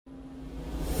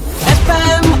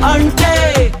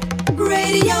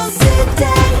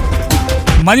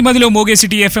మదిలో మోగే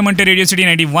city FM అంటే radio city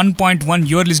 91.1.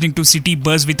 You're listening to city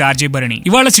buzz with RJ Bharani.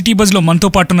 ఇవాళ city buzz లో మనతో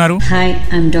పాటు ఉన్నారు. Hi,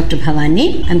 I'm doctor Bhavani.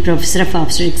 I'm professor of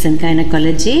obstetrics and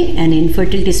gynaecology and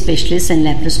infertility specialist and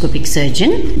laparoscopic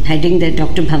surgeon heading the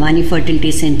doctor Bhavani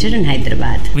fertility centre in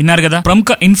Hyderabad. విన్నారు కదా,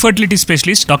 ప్రముఖ infertility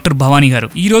specialist doctor Bhavani గారు.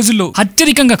 ఈ రోజుల్లో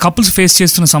అత్యధికంగా కపుల్స్ ఫేస్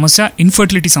చేస్తున్న సమస్య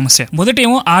ఇన్ఫర్టిలిటీ సమస్య.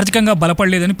 మొదటేమో ఆర్థికంగా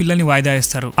బలపడలేదని పిల్లల్ని వాయిదా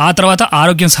వేస్తారు. ఆ తర్వాత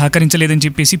ఆరోగ్యం సహకరించలేదని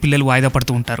చెప్పేసి పిల్లలు వాయిదా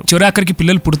పడుతూ ఉంటారు. చివరాఖరికి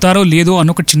పిల్లలు పుడతారో లేదో అన్న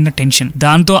ఒక చిన్న టెన్షన్,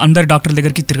 దాంతో అందరు డాక్టర్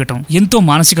దగ్గరికి తిరగటం, ఎంతో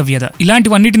మానసిక వ్యధ.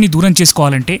 ఇలాంటివన్నిటిని దూరం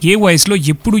చేసుకోవాలంటే ఏ వయసులో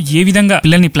ఎప్పుడు ఏ విధంగా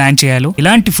పిల్లల్ని ప్లాన్ చేయాలో,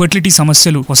 ఎలాంటి ఫర్టిలిటీ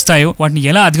సమస్యలు వస్తాయో వాటిని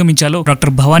ఎలా అధిగమించాలో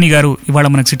డాక్టర్ భవాని గారు ఇవాళ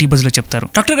మనకు సిటీ బజ్ లో చెప్తారు.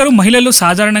 డాక్టర్ గారు, మహిళల్లో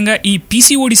సాధారణంగా ఈ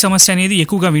పీసీఓడి సమస్య అనేది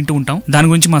ఎక్కువగా వింటూ ఉంటాం. దాని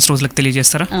గురించి మా శ్రోతలకు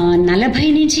తెలియజేస్తారా?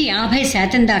 40 నుంచి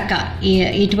 50% దాకా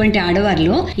ఇటువంటి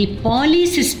ఆడవారిలో ఈ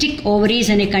పాలీసిస్టిక్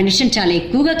ఓవరీస్ అనే కండిషన్ చాలా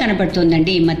ఎక్కువగా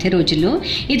కనబడుతుందండి ఈ మధ్య రోజుల్లో.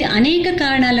 ఇది అనేక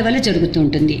కారణాల వల్ల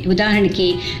జరుగుతుంటుంది. ఉదాహరణకి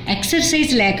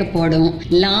ఎక్సర్సైజ్ లేకపోవడం,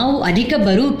 లావు అధిక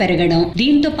బరువు పెరగడం,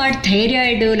 దీంతో పాటు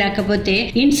థైరాయిడ్ లేకపోతే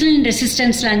ఇన్సులిన్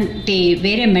రెసిస్టెన్స్ లాంటి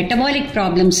వేరే మెటబాలిక్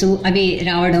ప్రాబ్లమ్స్ అవి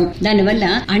రావడం, దానివల్ల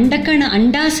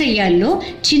అండాశయాల్లో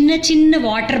చిన్న చిన్న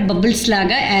వాటర్ బబుల్స్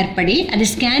లాగా ఏర్పడి అది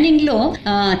స్కానింగ్ లో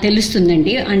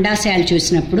తెలుస్తుందండి. అండాశయాలు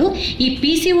చూసినప్పుడు ఈ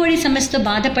పీసీఓడి సమస్యతో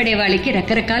బాధపడే వాళ్ళకి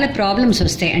రకరకాల ప్రాబ్లమ్స్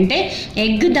వస్తాయి. అంటే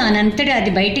ఎగ్ దానంతటా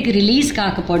అది బయటికి రిలీజ్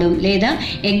కాకపోవడం, లేదా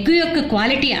ఎగ్ యొక్క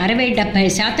క్వాలిటీ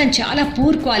 60-70% చాలా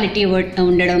పూర్ క్వాలిటీ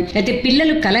ఉండడం, లేకపోతే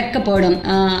పిల్లలు కలక్కపోవడం,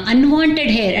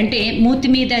 అన్వాంటెడ్ హెయిర్ అంటే మూతి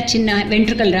మీద చిన్న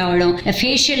వెంట్రుకలు రావడం,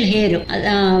 ఫేషియల్ హెయిర్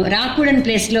రాకూడని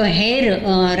ప్లేస్ లో హెయిర్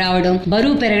రావడం,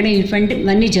 బరువు పెరగడం,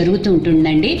 ఇవన్నీ జరుగుతూ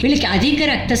ఉంటుందండి. వీళ్ళకి అధిక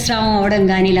రక్తస్రావం అవడం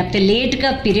కానీ, లేకపోతే లేట్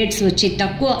గా పీరియడ్స్ వచ్చి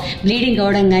తక్కువ బ్లీడింగ్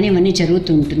అవడం కానీ ఇవన్నీ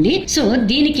జరుగుతూ ఉంటుంది. సో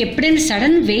దీనికి ఎప్పుడైనా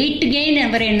సడన్ వెయిట్ గెయిన్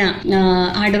ఎవరైనా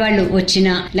ఆడవాళ్ళు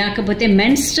వచ్చినా, లేకపోతే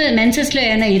మెన్సెస్ లో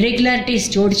ఏమైనా ఇర్రెగ్యులారిటీస్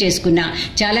చోటు చేసుకున్నా,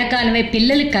 చాలా కాలమే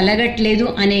పిల్లలు కలగట్లేదు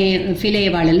అనే ఫీల్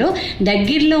అయ్యే వాళ్ళలో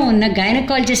దగ్గరలో ఉన్న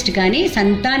గైనకాలజిస్ట్ కానీ,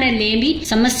 సంతానలేమి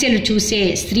సమస్యలు చూసే,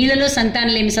 స్త్రీలలో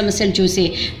సంతానలేమి సమస్యలు చూసే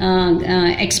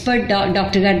ఎక్స్పర్ట్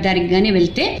డాక్టర్ గారి దగ్గరికి కానీ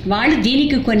వెళ్తే వాళ్ళు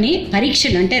దీనికి కొన్ని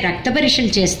పరీక్షలు అంటే రక్త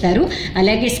పరీక్షలు చేస్తారు.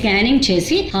 అలాగే స్కానింగ్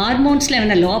చేసి హార్మోన్స్ లో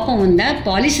ఏమైనా లోపం ఉందా,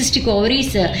 పాలిసిస్టిక్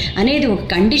ఓవరీస్ అనేది ఒక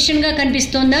కండిషన్ గా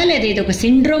కనిపిస్తుందా, లేదా ఇది ఒక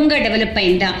సిండ్రోమ్ గా డెవలప్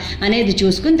అయిందా అనేది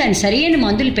చూసుకుని దాని సరైన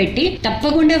మందులు పెట్టి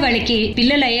తప్పకుండా వాళ్ళకి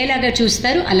పిల్లలు అయ్యేలాగా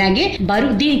చూస్తారు. అలాగే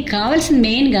బరువు, దీనికి కావాల్సిన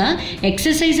మెయిన్ గా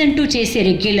ఎక్సర్సైజ్ అంటూ చేసే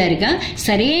రెగ్యులర్ గా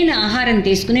సరైన ఆహారం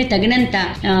తీసుకుని తగినంత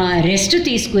రెస్ట్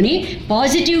తీసుకుని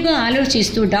పాజిటివ్ గా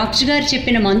ఆలోచిస్తూ డాక్టర్ గారు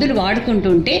చెప్పిన మందులు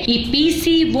వాడుకుంటుంటే ఈ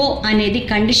పీసీఓ అనేది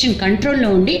కండిషన్ కంట్రోల్లో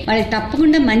ఉండి వాళ్ళకి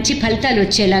తప్పకుండా మంచి ఫలితాలు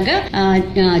వచ్చేలాగా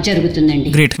జరుగుతుందండి.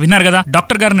 గ్రేట్, విన్నారు కదా.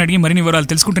 డాక్టర్ గారిని అడిగి మరిన్ని వివరాలు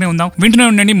తెలుసుకుంటూనే ఉందాం. వింటూనే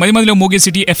ఉండండి మదిలో మోగే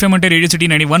సిటీ ఎఫ్ఎం అంటే radio city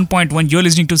 91.1. You're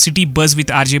listening to city buzz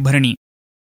with RJ Bharani.